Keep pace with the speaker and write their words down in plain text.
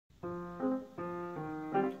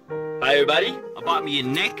Hi everybody, I bought me a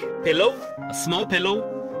neck pillow, a small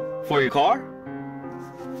pillow for your car.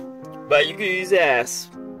 But you can use it as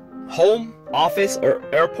home, office, or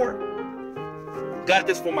airport. Got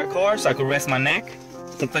this for my car so I can rest my neck.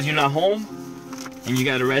 Sometimes you're not home and you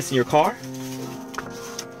gotta rest in your car.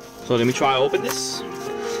 So let me try to open this.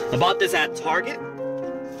 I bought this at Target.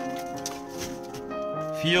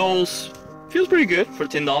 Feels pretty good for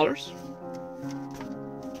 $10.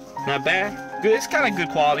 Not bad. Good. It's kind of good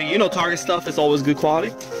quality. You know, Target stuff is always good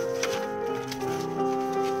quality.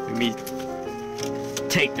 Let me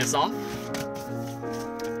take this off.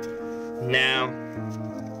 Now,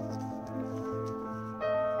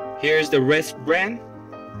 here's the Rest brand.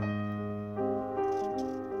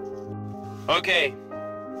 Okay.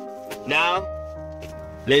 Now,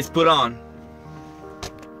 let's put on.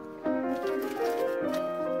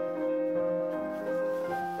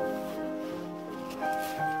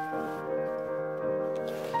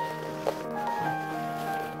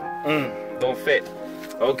 Don't fit.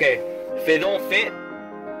 Okay, if it don't fit,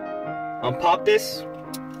 unpop this.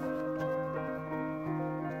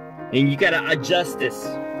 And you gotta adjust this.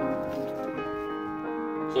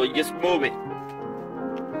 So you just move it.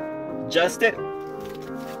 Adjust it.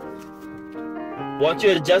 Once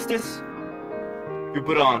you adjust this, you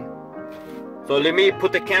put it on. So let me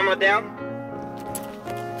put the camera down.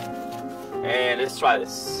 And let's try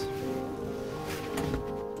this.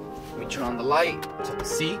 Let me turn on the light so you can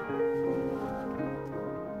see.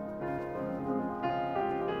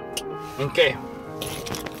 Okay.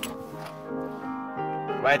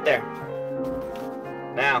 Right there.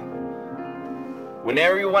 Now,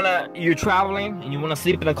 whenever you're traveling and you wanna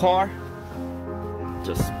sleep in a car,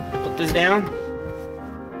 just put this down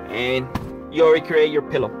and you already create your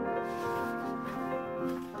pillow.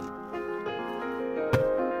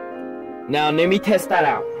 Now let me test that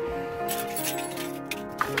out.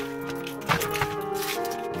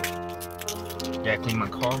 Yeah, clean my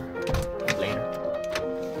car later.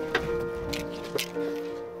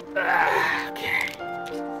 Okay.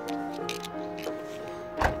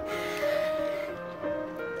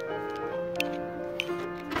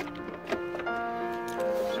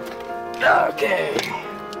 Okay.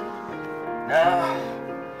 Now,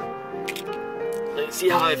 let's see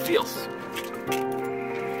how it feels.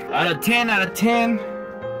 Out of 10, out of 10.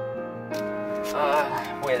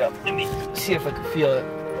 Wait up. Let me see if I can feel it.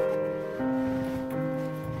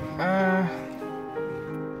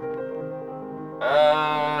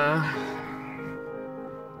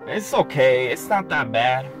 It's okay. It's not that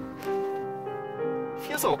bad.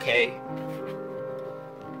 Feels okay.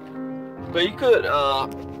 But you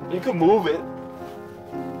could move it.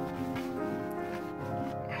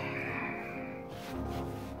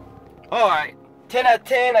 Alright. 10 out of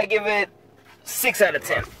 10, I give it 6 out of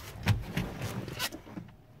 10.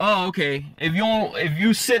 Oh, okay. If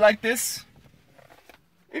you sit like this,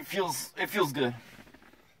 it feels good.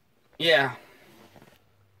 Yeah.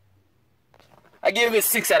 I give it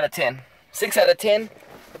 6 out of 10. 6 out of 10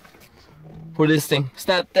 for this thing. It's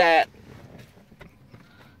not that.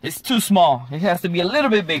 It's too small. It has to be a little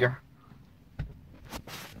bit bigger.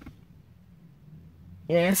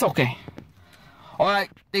 Yeah, it's okay. Alright,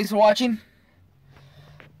 thanks for watching.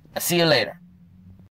 I'll see you later.